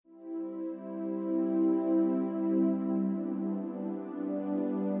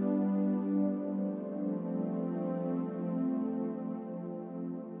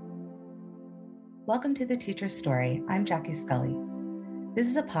Welcome to The Teacher's Story. I'm Jackie Scully. This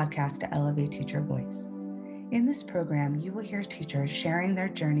is a podcast to elevate teacher voice. In this program, you will hear teachers sharing their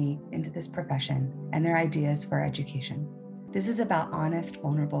journey into this profession and their ideas for education. This is about honest,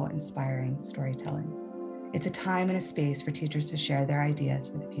 vulnerable, inspiring storytelling. It's a time and a space for teachers to share their ideas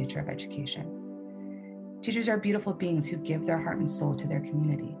for the future of education. Teachers are beautiful beings who give their heart and soul to their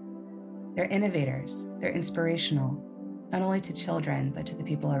community. They're innovators, they're inspirational, not only to children, but to the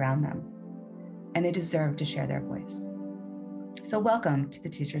people around them. And they deserve to share their voice. So welcome to The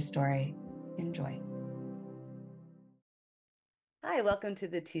Teacher's Story. Enjoy. Hi, welcome to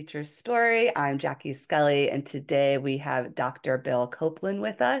The Teacher's Story. I'm Jackie Scully, and today we have Dr. Bill Coplin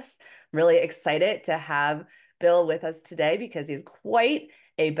with us. I'm really excited to have Bill with us today because he's quite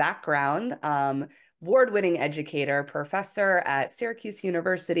a background. Award-winning educator, professor at Syracuse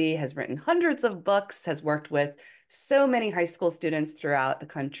University, has written hundreds of books, has worked with so many high school students throughout the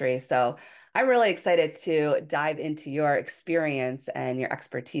country. So I'm really excited to dive into your experience and your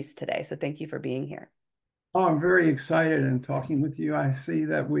expertise today. So thank you for being here. Oh, I'm very excited in talking with you. I see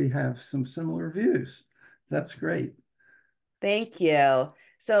that we have some similar views. That's great. Thank you.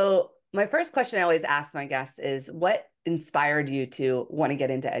 So my first question I always ask my guests is, what inspired you to want to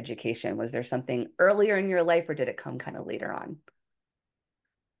get into education? Was there something earlier in your life, or did it come kind of later on?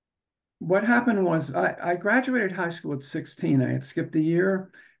 What happened was I graduated high school at 16. I had skipped a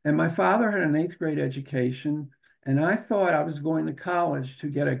year, and my father had an eighth grade education, and I thought I was going to college to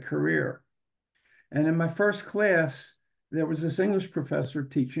get a career. And in my first class, there was this English professor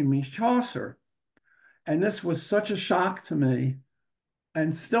teaching me Chaucer. And this was such a shock to me,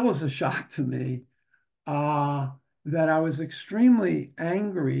 and still is a shock to me, that I was extremely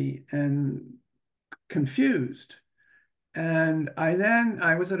angry and confused. And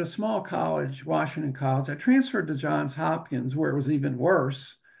I was at a small college, Washington College. I transferred to Johns Hopkins, where it was even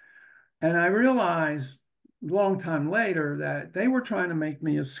worse. And I realized a long time later that they were trying to make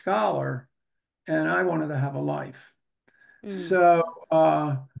me a scholar, and I wanted to have a life. So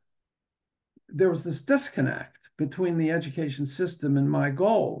there was this disconnect between the education system and my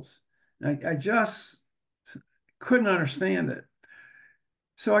goals. I just couldn't understand it.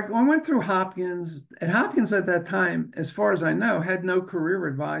 So I went through Hopkins, and Hopkins at that time, as far as I know, had no career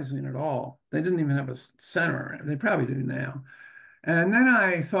advising at all. They didn't even have a center. They probably do now. And then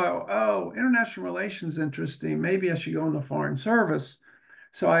I thought, oh, international relations interesting. Maybe I should go in the Foreign Service.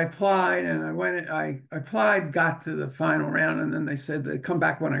 So I applied, and I applied, got to the final round, and then they said they'd come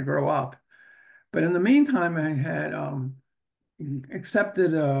back when I grow up. But in the meantime, I had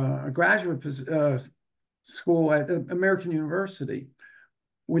accepted a graduate school at American University,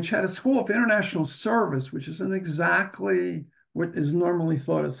 which had a School of International Service, which isn't exactly what is normally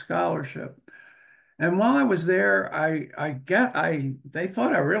thought as scholarship. And while I was there, they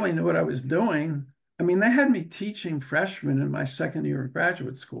thought I really knew what I was doing. I mean, they had me teaching freshmen in my second year of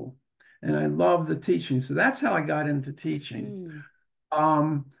graduate school, and I loved the teaching. So that's how I got into teaching.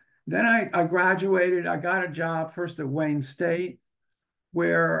 Then I graduated. I got a job first at Wayne State,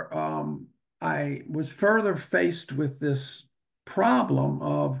 where I was further faced with this problem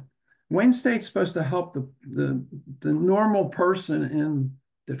of Wayne State's supposed to help the normal person in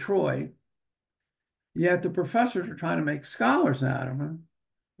Detroit, yet the professors are trying to make scholars out of them.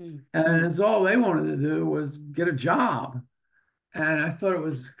 And it's all they wanted to do was get a job. And I thought it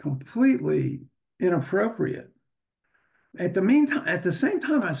was completely inappropriate. At the same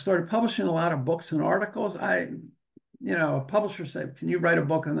time, I started publishing a lot of books and articles. A publisher said, "Can you write a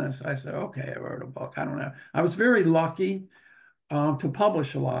book on this?" I said, "Okay, I wrote a book. I don't know." I was very lucky to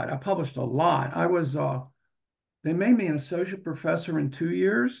publish a lot. I published a lot. They made me an associate professor in 2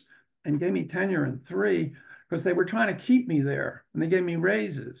 years and gave me tenure in 3 because they were trying to keep me there, and they gave me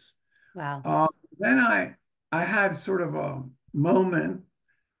raises. Wow. Then I had sort of a moment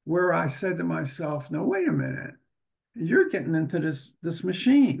where I said to myself, "No, wait a minute. You're getting into this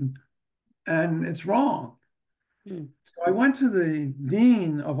machine, and it's wrong." So I went to the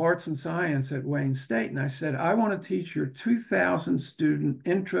dean of arts and science at Wayne State, and I said, "I want to teach your 2,000 student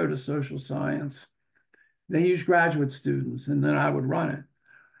intro to social science." They use graduate students, and then I would run it.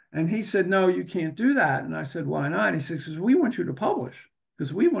 And he said, "No, you can't do that." And I said, "Why not?" He said, "Because we want you to publish,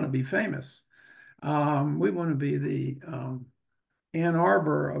 because we want to be famous. We want to be the Ann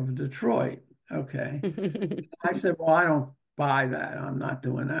Arbor of Detroit." Okay. I said, "Well, I don't buy that. I'm not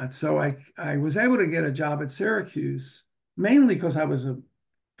doing that." So I was able to get a job at Syracuse, mainly because I was a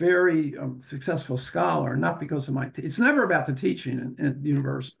very successful scholar, not because of it's never about the teaching in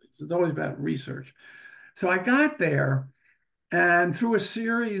universities. It's always about research. So I got there, and through a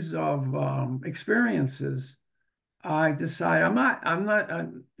series of experiences, I decided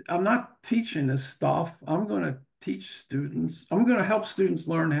I'm not teaching this stuff. I'm going to teach students. I'm going to help students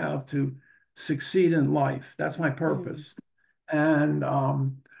learn how to succeed in life. That's my Mm, purpose. And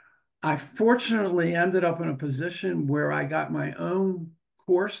I fortunately ended up in a position where I got my own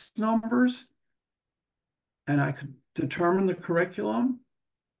course numbers and I could determine the curriculum,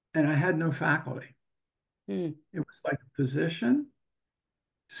 and I had no faculty. mm, It was like a position.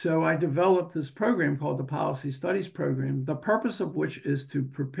 So I developed this program called the Policy Studies Program, the purpose of which is to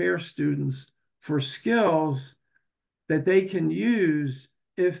prepare students for skills that they can use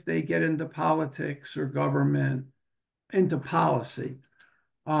if they get into politics or government, into policy.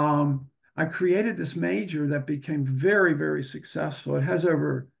 I created this major that became very, very successful. It has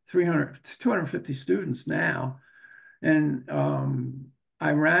over 250 students now. And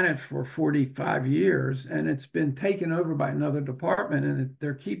I ran it for 45 years, and it's been taken over by another department, and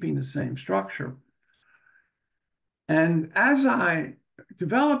they're keeping the same structure. And as I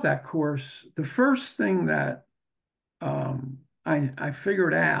developed that course, the first thing that I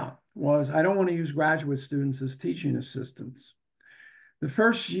figured out was I don't want to use graduate students as teaching assistants. The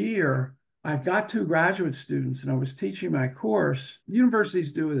first year, I got two graduate students, and I was teaching my course.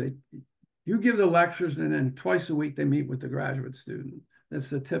 Universities do it. You give the lectures, and then twice a week they meet with the graduate student. That's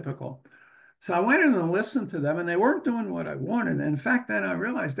the typical. So I went in and listened to them, and they weren't doing what I wanted. And in fact, then I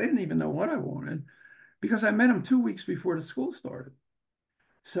realized they didn't even know what I wanted because I met them 2 weeks before the school started.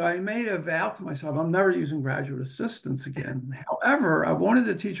 So I made a vow to myself, I'm never using graduate assistants again. However, I wanted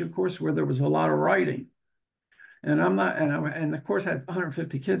to teach a course where there was a lot of writing. And I'm not, and the course had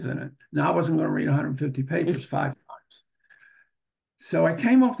 150 kids in it. Now I wasn't going to read 150 papers 5 times. So I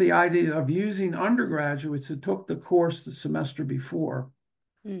came up with the idea of using undergraduates who took the course the semester before.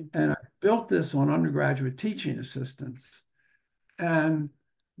 mm, And I built this on undergraduate teaching assistants. And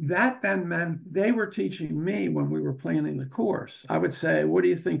that then meant they were teaching me when we were planning the course. I would say, what do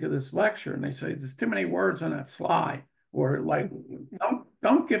you think of this lecture? And they say, there's too many words on that slide. Or like,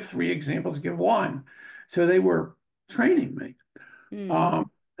 don't give 3 examples, give one. So they were training me. mm,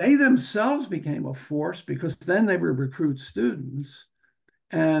 Um, they themselves became a force because then they would recruit students.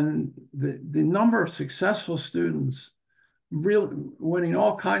 And the number of successful students real winning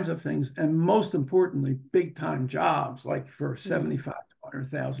all kinds of things, and most importantly, big time jobs like for mm, 75 to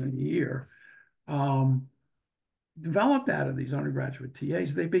 100,000 a year, um, developed out of these undergraduate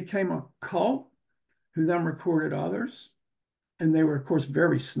TAs. They became a cult who then recruited others. And they were, of course,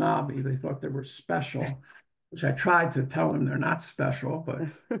 very snobby. They thought they were special, which I tried to tell them they're not special,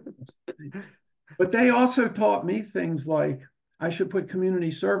 but they also taught me things like I should put community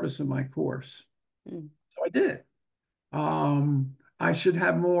service in my course. mm, So I did. I should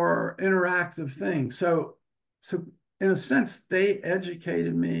have more interactive things. So in a sense, they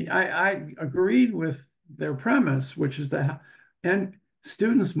educated me. I agreed with their premise, which is that, and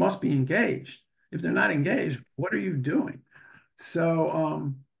students must be engaged. If they're not engaged, what are you doing?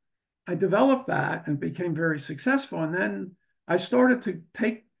 So I developed that and became very successful. And then I started to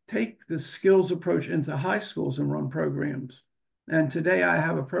take the skills approach into high schools and run programs. And today I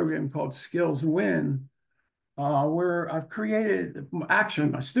have a program called Skills Win, where I've created, actually,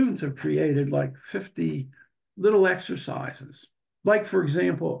 my students have created like 50 little exercises. Like, for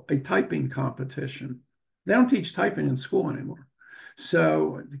example, a typing competition. They don't teach typing in school anymore.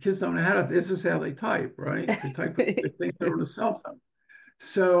 So the kids don't know how to, this is how they type, right? They type with their things over the cell phone.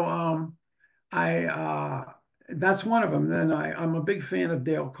 So I that's one of them. Then I'm a big fan of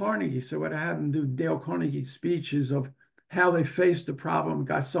Dale Carnegie. So what I had them do Dale Carnegie speeches of how they faced a problem,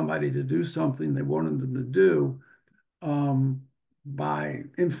 got somebody to do something they wanted them to do, by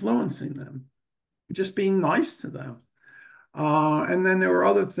influencing them, just being nice to them. And then there were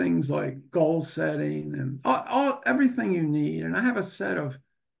other things like goal setting and everything you need. And I have a set of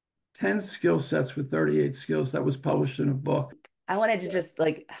 10 skill sets with 38 skills that was published in a book. I wanted to just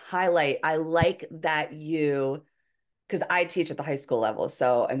like highlight, I like that you, because I teach at the high school level.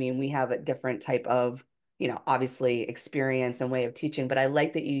 So, I mean, we have a different type of, obviously experience and way of teaching, but I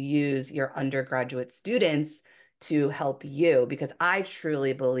like that you use your undergraduate students to help you because I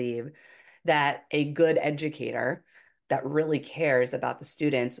truly believe that a good educator that really cares about the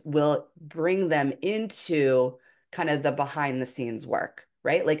students will bring them into kind of the behind the scenes work,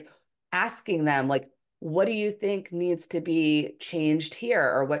 right? Like asking them, like, what do you think needs to be changed here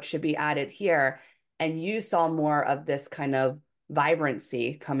or what should be added here? And you saw more of this kind of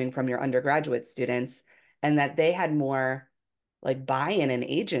vibrancy coming from your undergraduate students and that they had more like buy-in and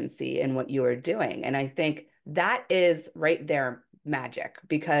agency in what you were doing. And I think that is right there magic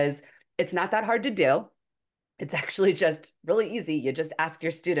because it's not that hard to do. It's actually just really easy. You just ask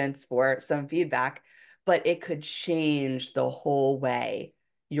your students for some feedback. but it could change the whole way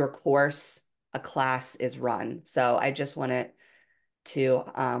your course, a class is run. So I just wanted to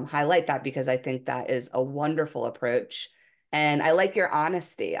highlight that because I think that is a wonderful approach. And I like your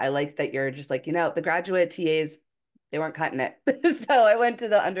honesty. I like that you're just like, the graduate TAs, they weren't cutting it. So I went to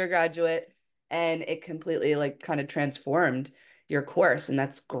the undergraduate and it completely like kind of transformed your course. And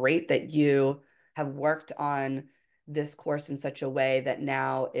that's great that you have worked on this course in such a way that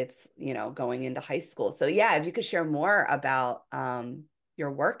now it's, going into high school. So yeah, if you could share more about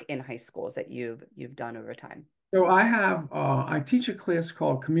your work in high schools that you've done over time. So I teach a class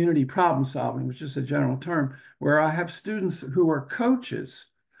called community problem solving, which is a general term, where I have students who are coaches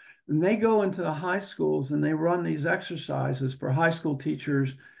and they go into the high schools and they run these exercises for high school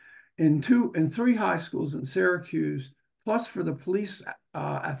teachers in three high schools in Syracuse, plus for the police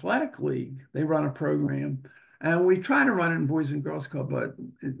athletic league, they run a program. And we try to run it in Boys and Girls Club, but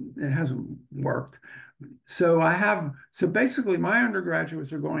it hasn't worked. So basically my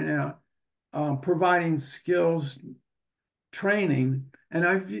undergraduates are going out providing skills training, and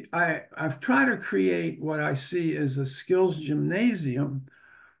I've tried to create what I see as a skills gymnasium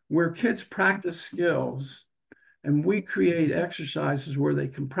where kids practice skills, and we create exercises where they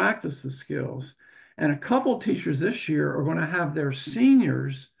can practice the skills. And a couple teachers this year are going to have their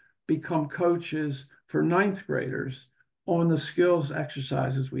seniors become coaches for ninth graders on the skills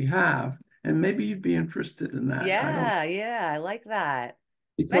exercises we have. And maybe you'd be interested in that. I don't, Yeah, yeah, I like that.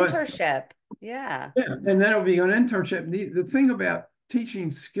 because Mentorship. Yeah. yeah, and then it'll be an internship. The thing about teaching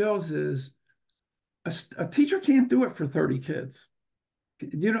skills is a teacher can't do it for 30 kids.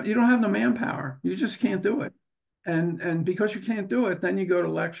 You don't have the manpower. You just can't do it. And because you can't do it, then you go to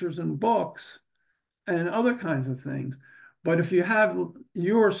lectures and books and other kinds of things. But if you have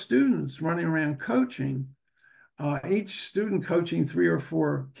your students running around coaching, each student coaching three or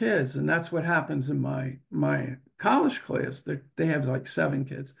four kids, and that's what happens in my college class. They have like 7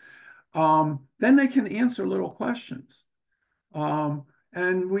 kids. Then they can answer little questions. Um,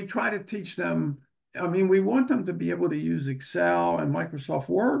 and we try to teach them. I mean, we want them to be able to use Excel and Microsoft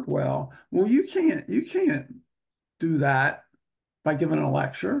Word well. Well, you can't do that by giving a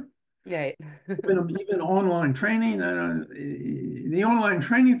lecture. Right. Even online training, the online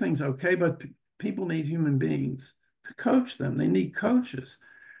training thing's okay, but people need human beings to coach them. They need coaches,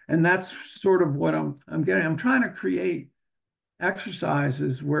 and that's sort of what I'm getting. I'm trying to create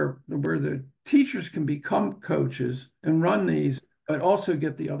exercises where the teachers can become coaches and run these, but also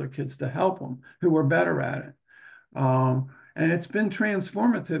get the other kids to help them who are better at it. And it's been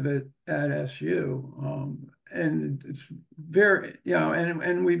transformative at SU. And it's very,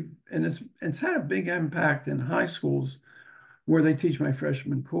 and it's had a big impact in high schools where they teach my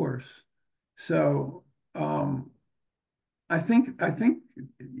freshman course. So I think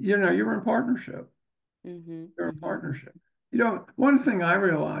you're in partnership. Hmm. You're in Hmm. partnership. One thing I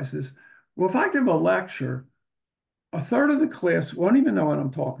realize is, well, if I give a lecture, a third of the class won't even know what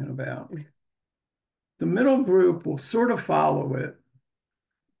I'm talking about. The middle group will sort of follow it.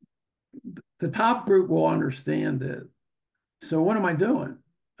 The top group will understand it. So what am I doing?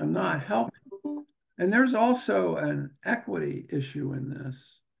 I'm not helping. And there's also an equity issue in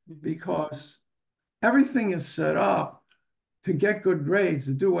this Hmm. because everything is set up to get good grades,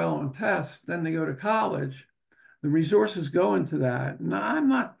 to do well on tests, then they go to college. The resources go into that. No, I'm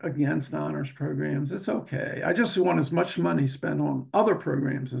not against honors programs. It's okay. I just want as much money spent on other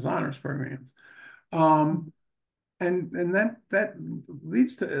programs as honors programs. Um, and that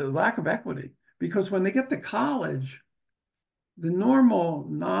leads to a lack of equity because when they get to college, the normal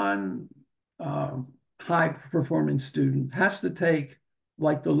non high performing student has to take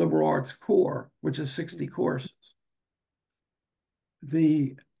like the liberal arts core, which is 60 courses.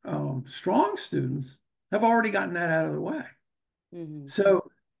 The strong students have already gotten that out of the way. Hmm.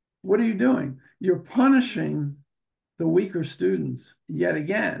 So what are you doing? You're punishing the weaker students yet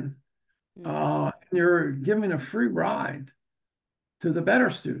again. Hmm. You're giving a free ride to the better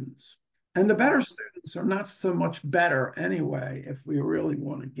students. And the Hmm. better students are not so much better anyway, if we really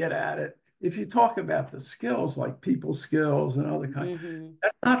want to get at it. If you talk about the skills like people skills and other kinds, Hmm.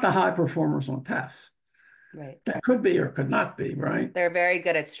 that's not the high performers on tests. Right. That could be or could not be, right? They're very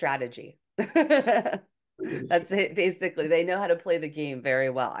good at strategy. That's it, basically. They know how to play the game very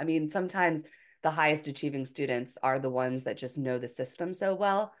well. I mean, sometimes the highest achieving students are the ones that just know the system so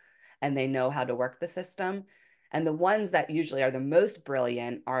well and they know how to work the system. And the ones that usually are the most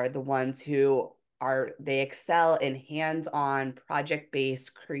brilliant are the ones who they excel in hands-on,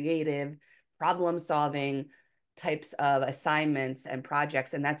 project-based, creative, problem-solving types of assignments and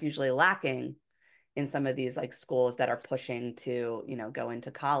projects. And that's usually lacking in some of these like schools that are pushing to, go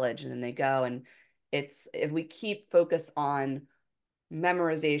into college and then they go and It's if we keep focus on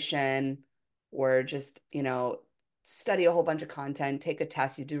memorization or just, study a whole bunch of content, take a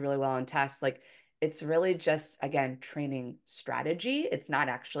test, you do really well on tests, like it's really just, again, training strategy. It's not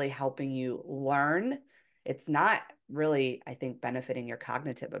actually helping you learn. It's not really, I think, benefiting your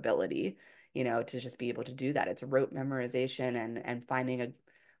cognitive ability, to just be able to do that. It's rote memorization and finding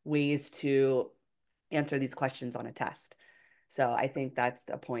ways to answer these questions on a test. So I think that's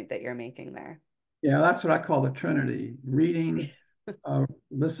the point that you're making there. Yeah, that's what I call the Trinity: reading,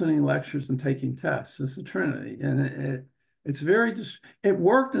 listening lectures, and taking tests. It's the Trinity, and it's very just. It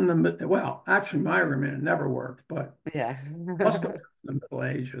worked in well, actually, my room it never worked, but Yeah. must have been the Middle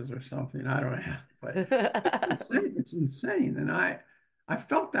Ages or something. I don't know, but it's insane. It's insane, and I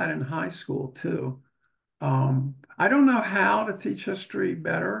felt that in high school too. I don't know how to teach history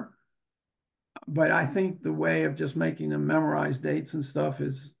better, but I think the way of just making them memorize dates and stuff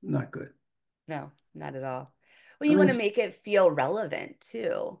is not good. No, not at all. Well, I you mean, want to make it feel relevant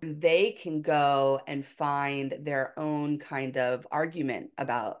too. They can go and find their own kind of argument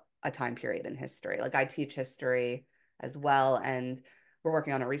about a time period in history. Like I teach history as well, and we're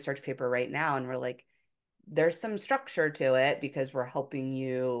working on a research paper right now, and we're like, there's some structure to it because we're helping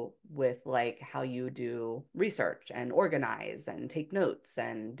you with like how you do research and organize and take notes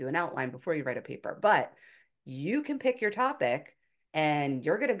and do an outline before you write a paper. But you can pick your topic and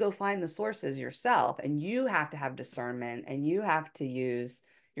you're going to go find the sources yourself, and you have to have discernment and you have to use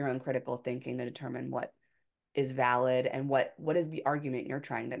your own critical thinking to determine what is valid and what is the argument you're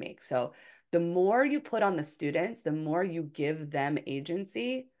trying to make. So the more you put on the students, the more you give them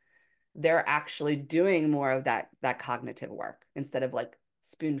agency, they're actually doing more of that cognitive work instead of like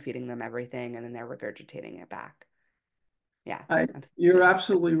spoon feeding them everything and then they're regurgitating it back. Yeah, you're absolutely.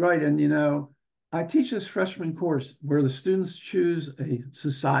 absolutely right. And, I teach this freshman course where the students choose a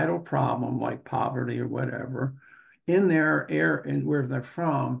societal problem like poverty or whatever in their area and where they're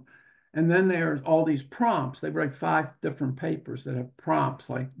from. And then there's all these prompts. They write 5 different papers that have prompts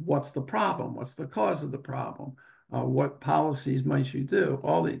like, what's the problem? What's the cause of the problem? What policies might you do?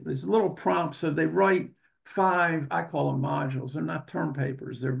 All these little prompts. So they write 5, I call them modules. They're not term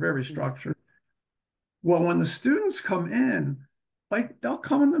papers. They're very Mhm. structured. Well, when the students come in, like they'll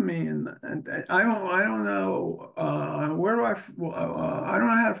come to me and I don't know where do I don't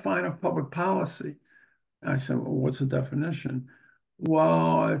know how to find a public policy. I said, well, what's the definition?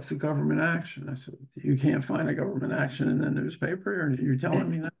 Well, it's a government action. I said, you can't find a government action in the newspaper, or you're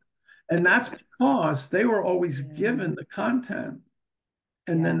telling me that? And that's because they were always Yeah. given the content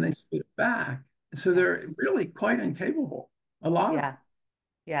and Yeah. then they spit it back. So they're Yes. really quite incapable. A lot of Yeah.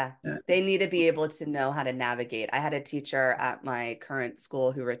 Yeah. them. They need to be able to know how to navigate. I had a teacher at my current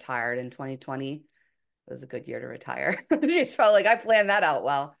school who retired in 2020. It was a good year to retire. She felt like I planned that out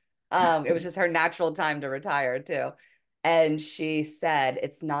well. It was just her natural time to retire too. And she said,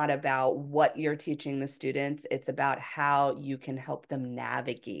 it's not about what you're teaching the students, it's about how you can help them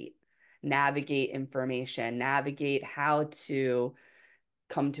navigate information, navigate how to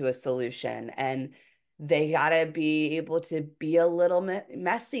come to a solution. And they got to be able to be a little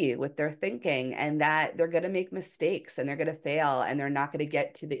messy with their thinking, and that they're going to make mistakes and they're going to fail and they're not going to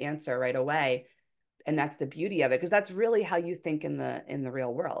get to the answer right away. And that's the beauty of it, because that's really how you think in the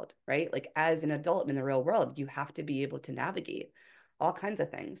real world, right? Like as an adult in the real world, you have to be able to navigate all kinds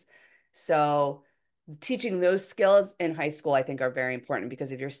of things. So teaching those skills in high school, I think, are very important,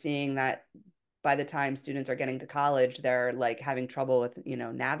 because if you're seeing that by the time students are getting to college, they're like having trouble with,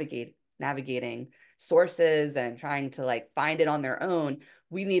 navigating sources and trying to like find it on their own,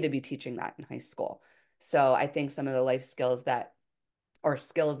 we need to be teaching that in high school. So I think some of the life skills that or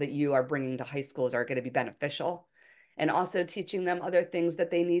skills that you are bringing to high schools are going to be beneficial, and also teaching them other things that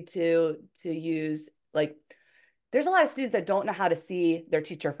they need to use. Like there's a lot of students that don't know how to see their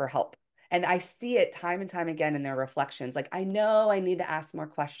teacher for help, and I see it time and time again in their reflections. Like I know I need to ask more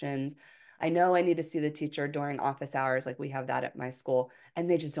questions, I know I need to see the teacher during office hours, like we have that at my school, and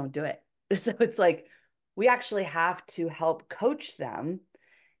they just don't do it. So it's like we actually have to help coach them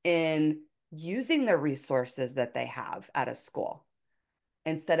in using the resources that they have at a school,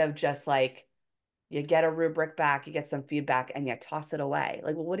 instead of just like you get a rubric back, you get some feedback, and you toss it away.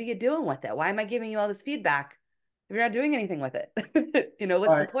 Like, well, what are you doing with it? Why am I giving you all this feedback if you're not doing anything with it? What's the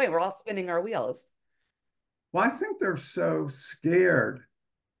Right. point? We're all spinning our wheels. Well, I think they're so scared.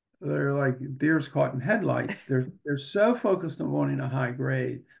 They're like deers caught in headlights. They're so focused on wanting a high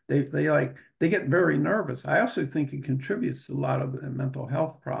grade. They get very nervous. I also think it contributes to a lot of the mental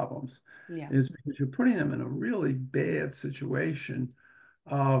health problems, Yeah. is because you're putting them in a really bad situation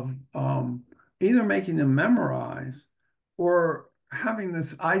of either making them memorize or having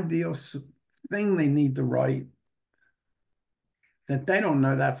this ideal thing they need to write that they don't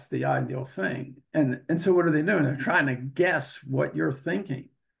know that's the ideal thing. And so what are they doing? They're trying to guess what you're thinking.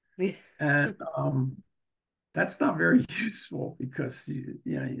 And that's not very useful because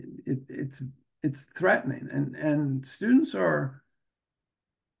it's threatening. And students are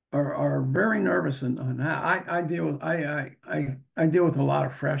very nervous, and I deal with a lot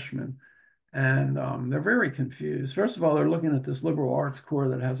of freshmen, and they're very confused. First of all, they're looking at this liberal arts core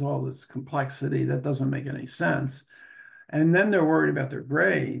that has all this complexity that doesn't make any sense, and then they're worried about their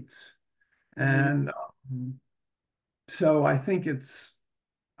grades. Mhm. And so I think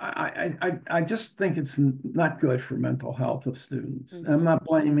I just think it's not good for mental health of students. And I'm Mhm. not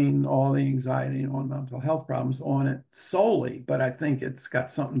blaming all the anxiety and all mental health problems on it solely, but I think it's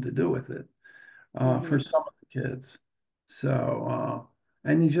got something to do with it for Mhm. some of the kids. So,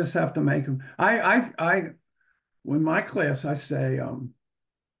 and you just have to make them. When my class, I say,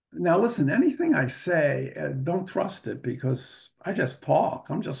 now, listen, anything I say, don't trust it because I just talk.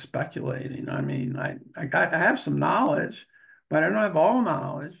 I'm just speculating. I mean, I have some knowledge, but I don't have all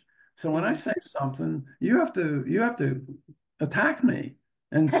knowledge. So when I Mhm. say something, you have to attack me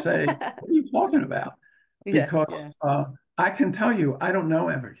and say, what are you talking about? Yeah, Because yeah. I can tell you I don't know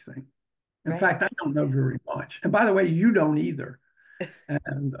everything. In Right. fact, I don't know Yeah. very much. And by the way, you don't either.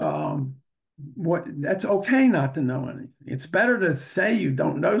 And what that's okay not to know anything. It's better to say you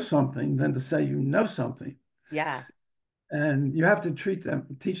don't know something than to say you know something. Yeah. And you have to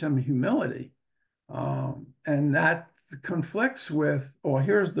teach them humility. And that conflicts with, well,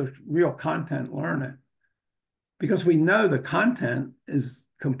 here's the real content, learn it. Because we know the content is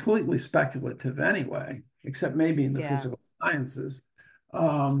completely speculative anyway, except maybe in the Yeah. physical sciences.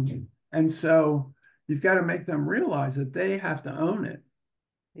 And so you've got to make them realize that they have to own it.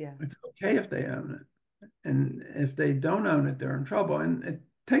 Yeah. It's okay if they own it. And if they don't own it, they're in trouble. And it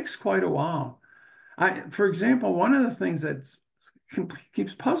takes quite a while. For example, one of the things that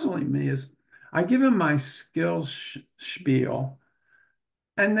keeps puzzling me is I give them my skills spiel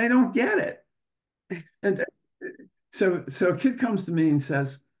and they don't get it. And so a kid comes to me and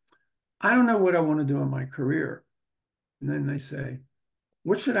says, I don't know what I want to do in my career. And then they say,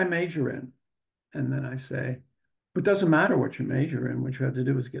 what should I major in? And then I say, it doesn't matter what you major in. What you have to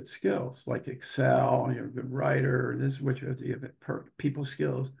do is get skills like Excel, you're a good writer, this is what you have to give it people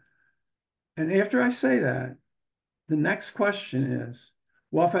skills. And after I say that, the next question is,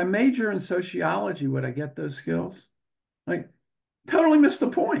 well, if I major in sociology, would I get those skills? Like, totally missed the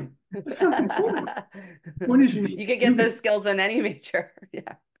point. That's not the point. The point is You could you get can, those skills in any major.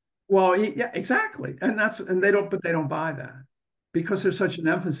 Yeah. well, yeah, exactly. And they don't buy that because there's such an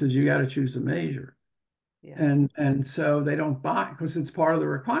emphasis, you got to choose a major. Yeah. And so they don't buy because it's part of the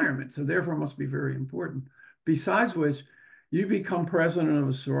requirement. So therefore it must be very important. Besides which, you become president of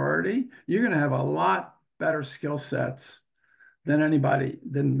a sorority, you're going to have a lot better skill sets than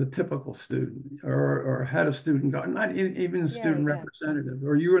the typical student or head of student government, not even a Yeah. student Yeah. representative,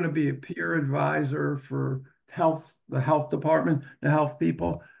 or you're going to be a peer advisor for the health department, the health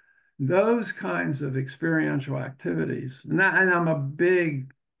people, those kinds of experiential activities. And I'm a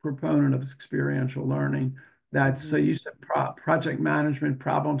big proponent of experiential learning. That's so Hmm. you said project management,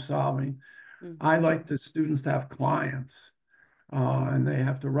 problem solving. I Hmm. like the students to have clients and they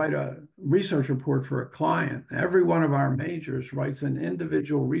have to write a research report for a client. Every one of our majors writes an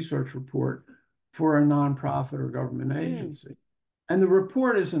individual research report for a nonprofit or government Mm. agency. And the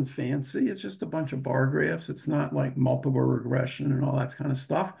report isn't fancy. It's just a bunch of bar graphs. It's not like multiple regression and all that kind of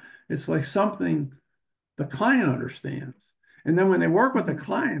stuff. It's like something the client understands. And then when they work with the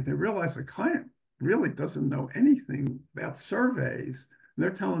client, they realize the client really doesn't know anything about surveys. They're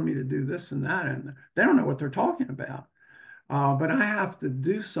telling me to do this and that, and they don't know what they're talking about. But I have to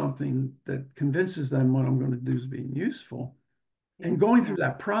do something that convinces them what I'm going to do is being useful. Yeah. And going through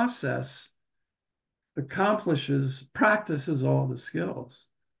that process practices all the skills.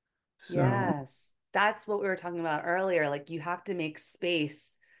 So, Yes. That's what we were talking about earlier. Like you have to make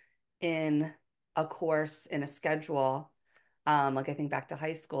space in a course, in a schedule. Like I think back to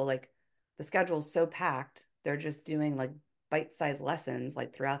high school, like the schedule's so packed, they're just doing like bite-sized lessons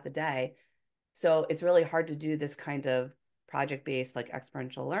like throughout the day. So it's really hard to do this kind of project-based like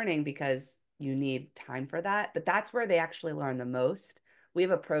experiential learning because you need time for that. But that's where they actually learn the most. We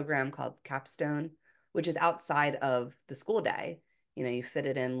have a program called Capstone, which is outside of the school day. You know, you fit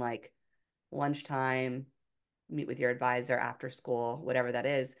it in like lunchtime, meet with your advisor after school, whatever that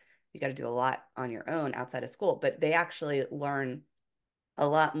is. You got to do a lot on your own outside of school, but they actually learn a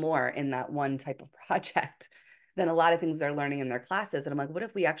lot more in that one type of project than a lot of things they're learning in their classes. And I'm like, what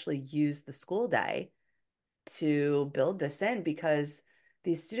if we actually use the school day to build this in? Because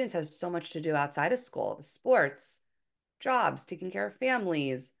these students have so much to do outside of school, sports, jobs, taking care of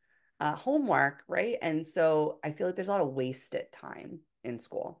families, homework, right? And so I feel like there's a lot of wasted time in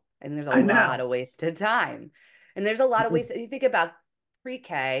school, and there's a I lot know. of wasted time. And there's a lot of waste. You think about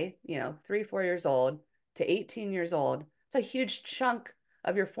pre-K, 3, 4 years old to 18 years old. It's a huge chunk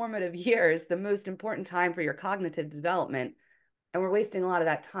of your formative years, the most important time for your cognitive development. And we're wasting a lot of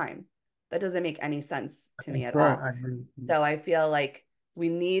that time. That doesn't make any sense to me That's at right. all. I agree with you. So I feel like we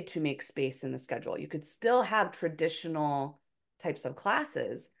need to make space in the schedule. You could still have traditional types of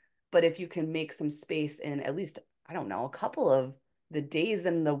classes, but if you can make some space in at least, I don't know, a couple of the days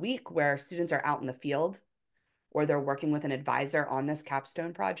in the week where students are out in the field or they're working with an advisor on this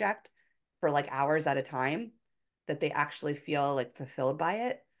capstone project for like hours at a time, that they actually feel like fulfilled by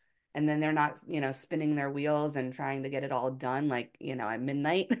it. And then they're not, spinning their wheels and trying to get it all done like, at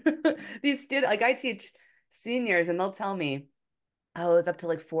midnight. These students, like I teach seniors and they'll tell me, oh, it's up to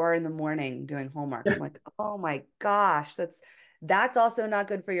like 4 in the morning doing homework. I'm Yeah. like, oh my gosh, that's also not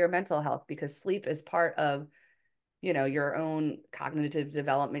good for your mental health because sleep is part of, your own cognitive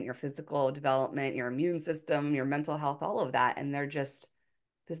development, your physical development, your immune system, your mental health, all of that. And they're just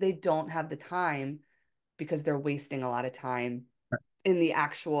because they don't have the time because they're wasting a lot of time in the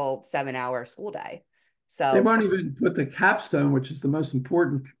actual 7-hour school day. They So won't even put the capstone, which is the most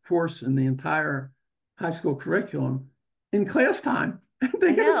important course in the entire high school curriculum, in class time. They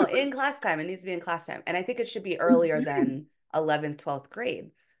I got to know do it. in class time, it needs to be in class time. And I think it should be earlier Insane. than 11th, 12th grade.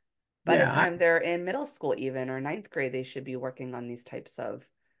 By the Yeah, time they're in middle school, even or ninth grade, they should be working on these types of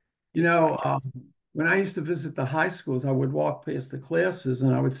you these know, projects. when I used to visit the high schools, I would walk past the classes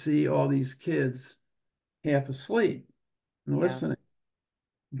and I would see all these kids half asleep and Yeah. listening.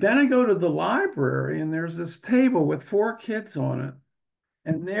 Then I go to the library and there's this table with four kids on it,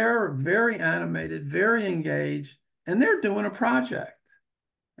 and they're very animated, very engaged, and they're doing a project.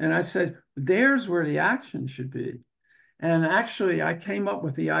 And I said, there's where the action should be. And actually, I came up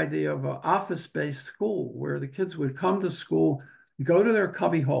with the idea of an office-based school where the kids would come to school, go to their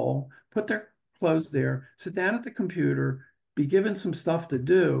cubby hole, put their clothes there, sit down at the computer, be given some stuff to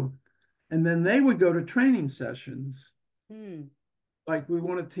do, and then they would go to training sessions. Hmm. Like we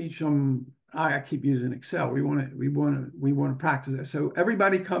want to teach them. I keep using Excel. We want to practice it. So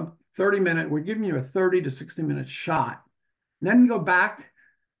everybody come 30 minute. We're giving you a 30 to 60 minute shot. And then you go back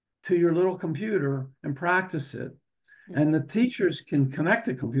to your little computer and practice it. And the Hmm. teachers can connect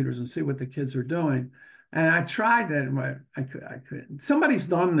the computers and see what the kids are doing. And I tried that. I could. Somebody's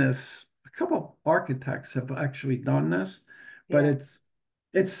done this. A couple of architects have actually done this, but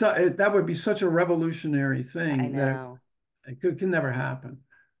Yeah. that would be such a revolutionary I thing that know. can never happen.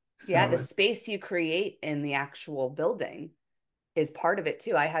 Yeah, So the space you create in the actual building is part of it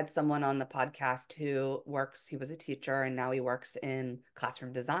too. I had someone on the podcast he was a teacher and now he works in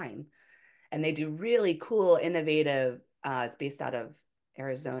classroom design. And they do really cool, innovative. It's based out of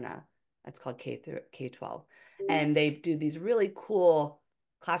Arizona. It's called K through K-12, and they do these really cool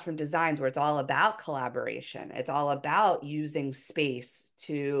classroom designs where it's all about collaboration. It's all about using space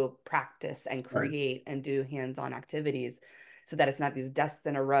to practice and right. create and do hands-on activities so that it's not these desks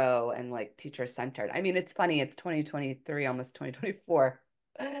in a row and like teacher centered. I mean, it's funny, it's 2023, almost 2024.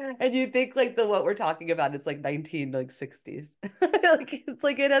 And you think like the what we're talking about is like 19 like 60s. Like it's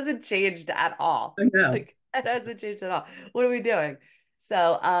like it hasn't changed at all. I know. Like it hasn't changed at all. What are we doing?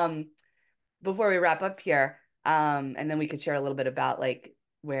 So before we wrap up here, and then we could share a little bit about like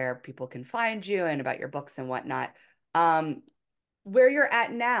where people can find you and about your books and whatnot. Um, where you're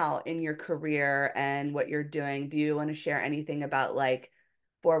at now in your career and what you're doing, do you want to share anything about like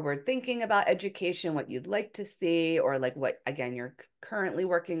forward thinking about education, what you'd like to see, or like what again you're currently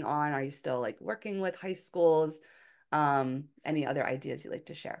working on? Are you still like working with high schools? Any other ideas you'd like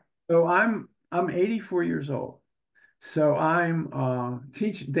to share? So I'm 84 years old. So I'm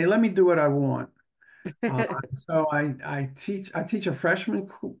teach. They let me do what I want. Uh, so I teach a freshman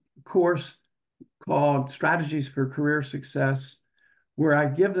course called Strategies for Career Success, where I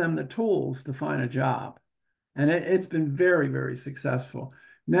give them the tools to find a job. And it's been very, very successful.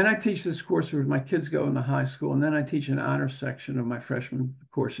 And then I teach this course where my kids go into high school, and then I teach an honor section of my freshman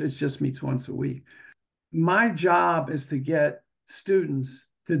course. It just meets once a week. My job is to get students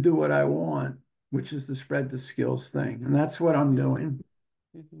to do what I want, which is to spread the skills thing. And that's what I'm Mhm. doing.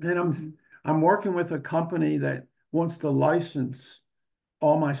 Mhm. And I'm working with a company that wants to license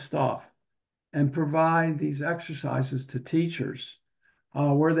all my stuff and provide these exercises to teachers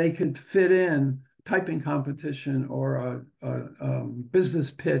where they could fit in typing competition or a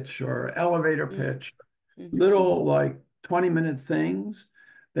business pitch or elevator Mhm. pitch, Mhm. little like 20-minute things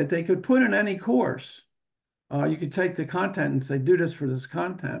that they could put in any course. You could take the content and say, do this for this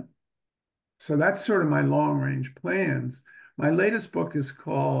content. So that's sort of my long range plans. My latest book is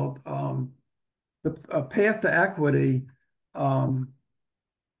called The Path to Equity.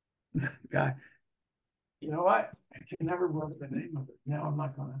 Guy, you know what? I can never remember the name of it. Now I'm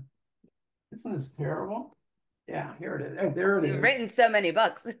not gonna. Isn't this terrible? Yeah, here it is. Oh, there it You've is. written so many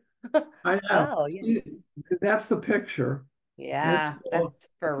books. I know. Oh, yeah. See, that's the picture. It's Yeah, called that's The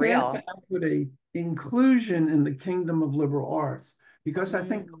for Path to real. Equity, Inclusion in the Kingdom of Liberal Arts. Because I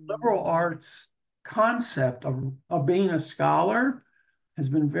think the Mm, liberal arts concept of being a scholar has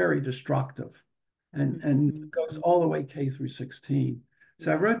been very destructive and mhm. goes all the way K through 16.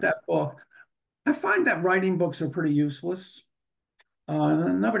 So I Yeah. wrote that book. I find that writing books are pretty useless.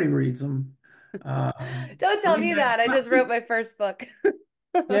 Nobody reads them. Uh, Don't I tell mean, me that. I just wrote my first book.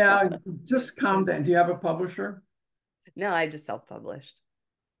 yeah, just calm down. Do you have a publisher? No, I just self-published.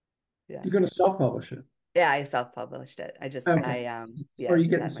 Yeah. You're going to self-publish it. Yeah, I self-published it. Okay. Yeah, Are you did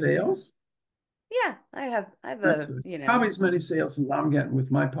getting that myself. sales? Yeah, I have That's a, good. you know. Probably as many sales as I'm getting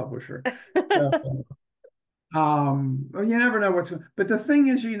with my publisher. So, well, you never know what's going. But the thing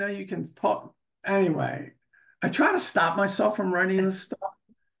is, you can talk anyway. I try to stop myself from writing this stuff,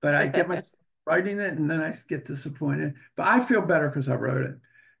 but I get myself writing it, and then I get disappointed. But I feel better because I wrote it.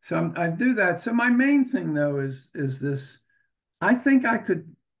 So I do that. So my main thing though is this. I think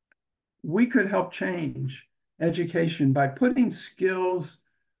we could help change education by putting skills,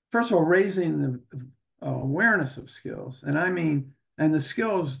 first of all, raising the awareness of skills. And the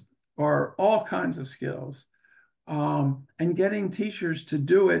skills are all kinds of skills, and getting teachers to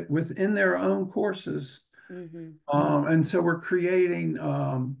do it within their own courses. Hmm. And so we're creating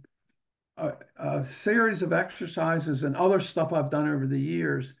a series of exercises and other stuff I've done over the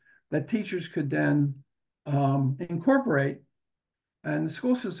years that teachers could then incorporate, and the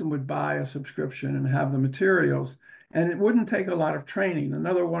school system would buy a subscription and have the materials, and it wouldn't take a lot of training.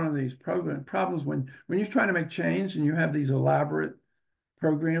 Another one of these problems when you're trying to make change and you have these elaborate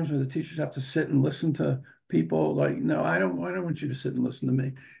programs where the teachers have to sit and listen to people, like, no, I don't want you to sit and listen to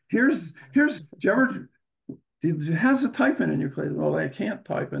me. Do you ever, how's the typing in your class? Well, they can't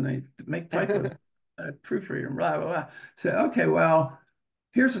type and they make typos, proofread and blah blah blah. So okay, well,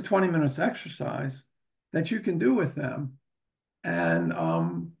 here's a 20 minutes exercise that you can do with them, and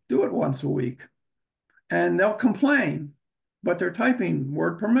do it once a week, and they'll complain, but their typing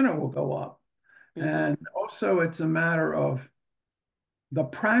word per minute will go up. Hmm. And also, it's a matter of the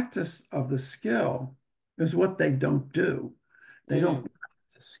practice of the skill is what they don't do. They don't Mm,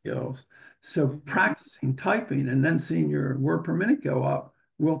 practice skills. So hmm. practicing typing and then seeing your word per minute go up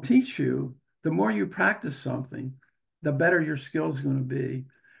will teach you, the more you practice something, the better your skill is going to be.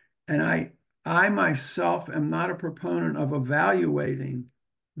 And I myself am not a proponent of evaluating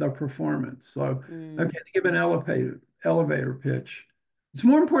the performance. So, Mm, okay, they give an elevator pitch. It's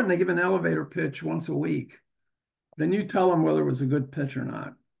more important they give an elevator pitch once a week than you tell them whether it was a good pitch or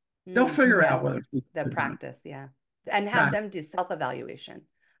not. They'll figure yeah, out whether it's a good the pitch or not. practice, yeah. And have Practice. them do self-evaluation.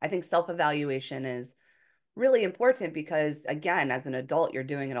 I think self-evaluation is really important because, again, as an adult, you're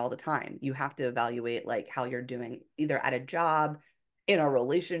doing it all the time. You have to evaluate like how you're doing either at a job, in a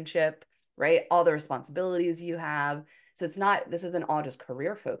relationship, right? All the responsibilities you have. So this isn't all just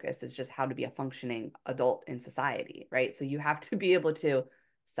career focused. It's just how to be a functioning adult in society, right? So you have to be able to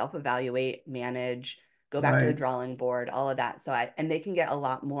self-evaluate, manage, go back to the Right. drawing board, all of that. And they can get a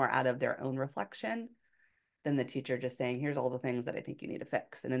lot more out of their own reflection than the teacher just saying, here's all the things that I think you need to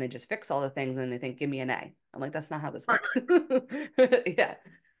fix. And then they just fix all the things and then they think, give me an A. I'm like, that's not how this Right. works. Yeah.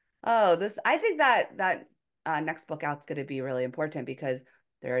 Oh, I think that next book out's going to be really important because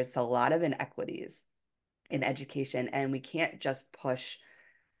there's a lot of inequities in education and we can't just push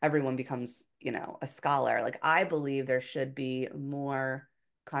everyone becomes, a scholar. Like I believe there should be more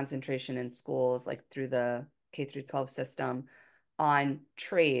concentration in schools, like through the K through 12 system, on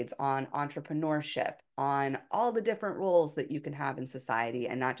trades, on entrepreneurship, on all the different roles that you can have in society,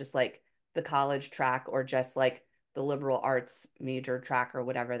 and not just like the college track or just like the liberal arts major track or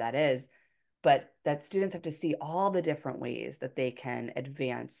whatever that is, but that students have to see all the different ways that they can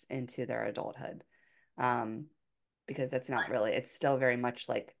advance into their adulthood. Um, because that's not really, it's still very much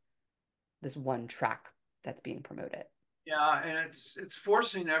like this one track that's being promoted. Yeah, and it's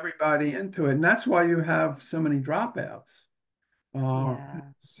forcing everybody into it. And that's why you have so many dropouts. Yeah.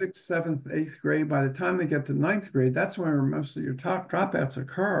 Sixth, seventh, eighth grade, by the time they get to ninth grade, that's where most of your top dropouts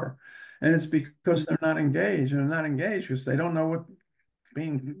occur. And it's Mm. because they're not engaged. And they're not engaged because they don't know they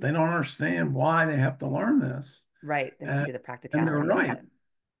don't understand why they have to learn this. Right. They don't And, see the and they're practicality of right. it.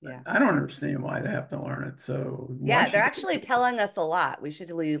 Yeah. I don't understand why they have to learn it. So why Yeah, they're should actually telling us a lot. We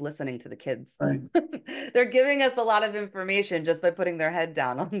should be listening to the kids. they? Right. They're giving us a lot of information just by putting their head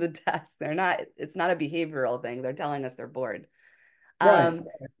down on the desk. It's not a behavioral thing. They're telling us they're bored. Right. Um,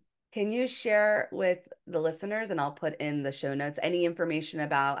 can you share with the listeners, and I'll put in the show notes, any information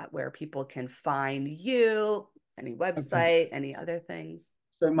about where people can find you, any Okay. website, any other things?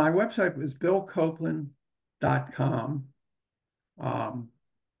 So my website is billcoplin.com. Um,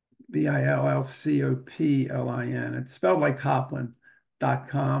 Billcoplin. It's spelled like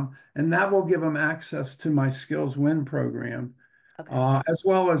Coplin.com. And that will give them access to my Skills Win program, Okay. as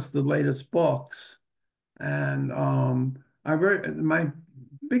well as the latest books. And I read my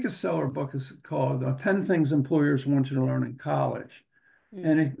biggest seller book is called 10 Things Employers Want You to Learn in College.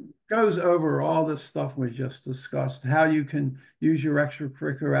 And Mm, it goes over all this stuff we just discussed, how you can use your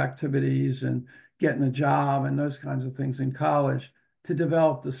extracurricular activities and getting a job and those kinds of things in college to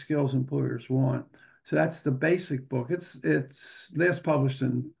develop the skills employers want. So that's the basic book. It's last published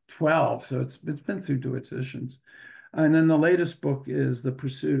in 12, so it's been through 2 editions. And then the latest book is The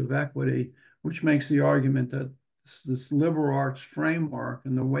Pursuit of Equity, which makes the argument that this liberal arts framework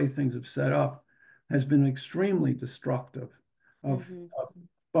and the way things have set up has been extremely destructive of, hmm of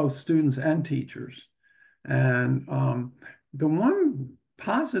both students and teachers. And the one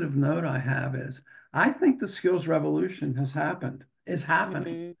positive note I have is I think the skills revolution is happening.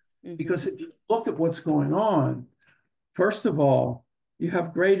 hmm Because hmm if you look at what's going on, first of all, you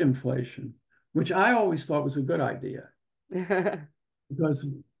have grade inflation, which I always thought was a good idea. Because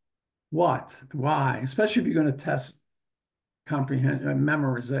what? Why? Especially if you're going to test comprehension and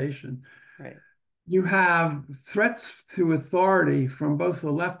memorization. Right. You have threats to authority from both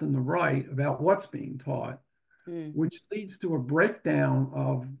the left and the right about what's being taught, Mm, which leads to a breakdown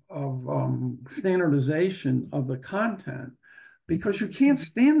of standardization of the content because you can't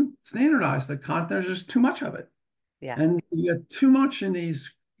standardize the content. There's just too much of it, yeah. and you get too much in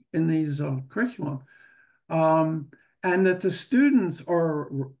these curriculum, um, and that the students are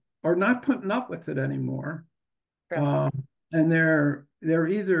not putting up with it anymore, True. and they're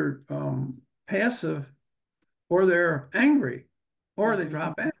either passive or they're angry or they hmm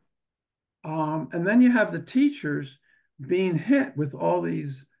drop out. And then you have the teachers being hit with all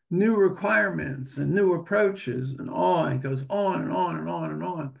these new requirements and new approaches and on. It goes on and on and on and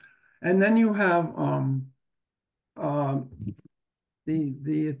on. And then you have um,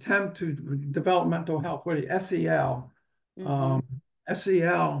 the attempt to develop mental health, SEL. hmm Um,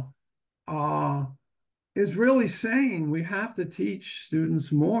 SEL is really saying we have to teach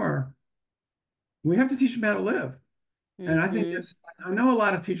students more. We have to teach them how to live. And I think hmm that's, I know a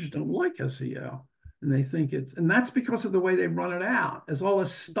lot of teachers don't like SEL and they think and that's because of the way they run it out. There's all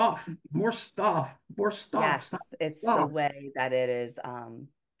this stuff, more stuff, more stuff, Yes, stuff, it's the stuff. way that it is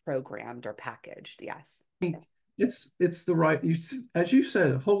programmed or packaged. Yes. Yeah. It's the right, as you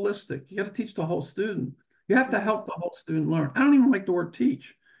said, holistic. You got to teach the whole student. You have to hmm help the whole student learn. I don't even like the word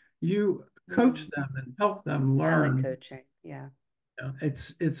teach. You coach Mm. them and help them I like learn. coaching. Yeah.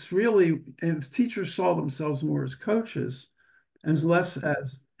 It's really, and if teachers saw themselves more as coaches, as hmm less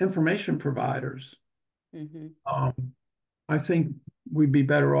as information providers, hmm um, I think we'd be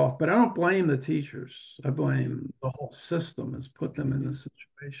better off. But I don't blame the teachers. I hmm blame the whole system has put them in hmm this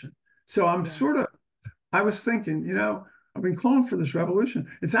situation. So Yeah. I was thinking, I've been calling for this revolution.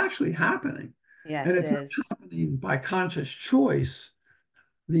 It's actually happening. Yeah, And it it's not is. happening by conscious choice.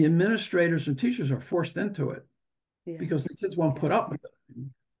 The administrators and teachers are forced into it Yeah. because the kids won't Yeah. put up with it.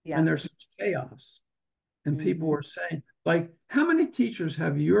 Yeah. And there's such chaos. And people hmm were saying, like, how many teachers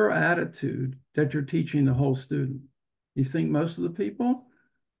have your attitude that you're teaching the whole student? You think most of the people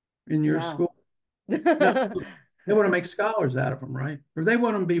in your No. school? No, they want to make scholars out of them, right? Or they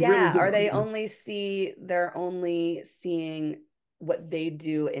want them to be really Yeah, good or readers. they're only seeing what they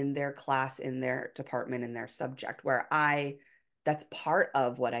do in their class, in their department, in their subject, that's part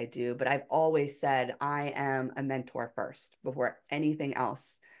of what I do, but I've always said I am a mentor first before anything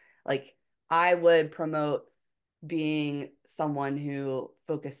else. Like I would promote being someone who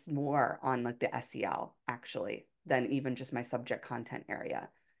focused more on like the SEL actually than even just my subject content area.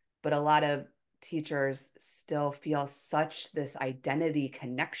 But a lot of teachers still feel such this identity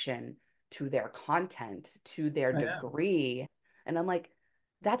connection to their content, to their I know. degree. And I'm like,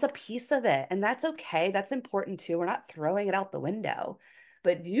 that's a piece of it. And that's okay. That's important too. We're not throwing it out the window.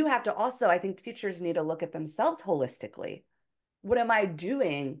 But you have to also, I think teachers need to look at themselves holistically. What am I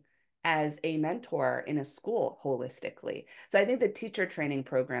doing as a mentor in a school holistically? So I think the teacher training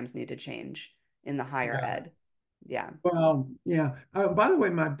programs need to change in the higher Yeah. ed. Yeah. Well, yeah. By the way,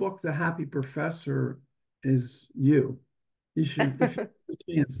 my book, The Happy Professor, is you. You should, if you have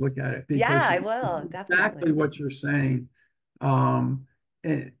a chance, look at it Yeah, because I it's will, exactly definitely. what you're saying. Um,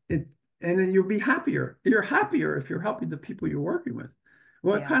 and then you'll be happier. You're happier if you're helping the people you're working with.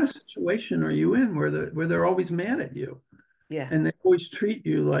 What Yeah. kind of situation are you in where they're always mad at you Yeah. and they always treat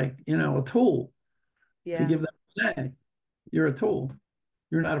you like, a tool to Yeah. give them an A? You're a tool.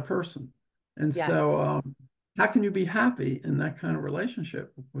 You're not a person. And so, Yes. how can you be happy in that kind of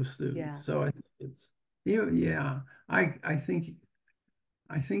relationship with Yeah. students? So I think it's yeah. I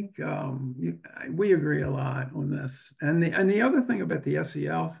think we agree a lot on this. And the other thing about the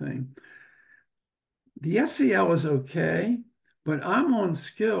SEL thing, the SEL is okay, but I'm on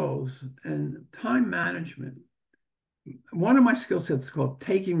skills and time management. One of my skill sets is called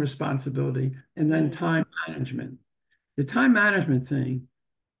taking responsibility and then Mm. time management. The time management thing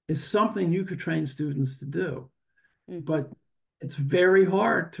is something you could train students to do, Mm-hmm. but it's very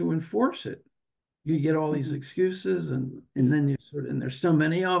hard to enforce it. You get all these excuses and then and there's so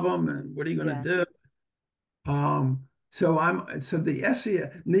many of them, and what are you going Yeah. to do? So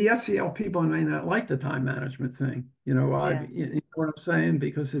the SEL people may not like the time management thing. Yeah. You know what I'm saying?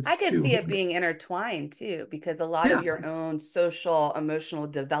 Because I it's could too see it hard. being intertwined too, because a lot of Yeah. your own social, emotional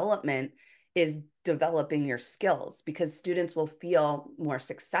development is developing your skills because students will feel more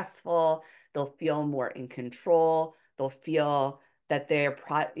successful, they'll feel more in control, they'll feel that their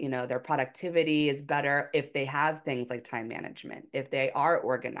productivity is better if they have things like time management, if they are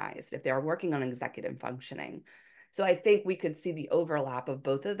organized, if they're working on executive functioning. So I think we could see the overlap of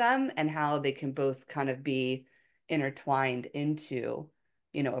both of them and how they can both kind of be intertwined into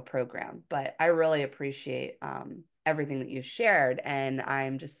a program. But I really appreciate everything that you shared. And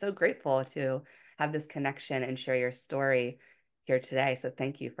I'm just so grateful to have this connection and share your story here today. So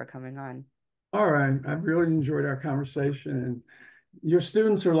thank you for coming on. All right. I've really enjoyed our conversation, and your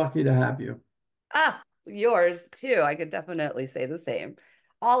students are lucky to have you. Ah, yours too. I could definitely say the same.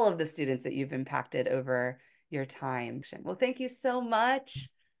 All of the students that you've impacted over your time. Well, thank you so much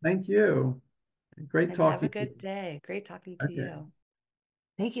Thank you. Great and have a talking to good you. day. Great talking to Okay. you.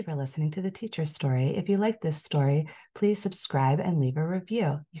 Thank you for listening to The Teacher Story. If you like this story, please subscribe and leave a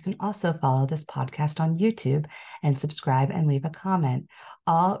review. You can also follow this podcast on YouTube and subscribe and leave a comment.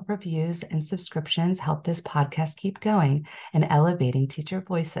 All reviews and subscriptions help this podcast keep going and elevating teacher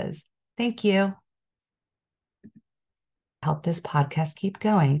voices. Thank you. Help this podcast keep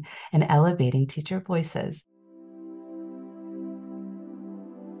going and elevating teacher voices.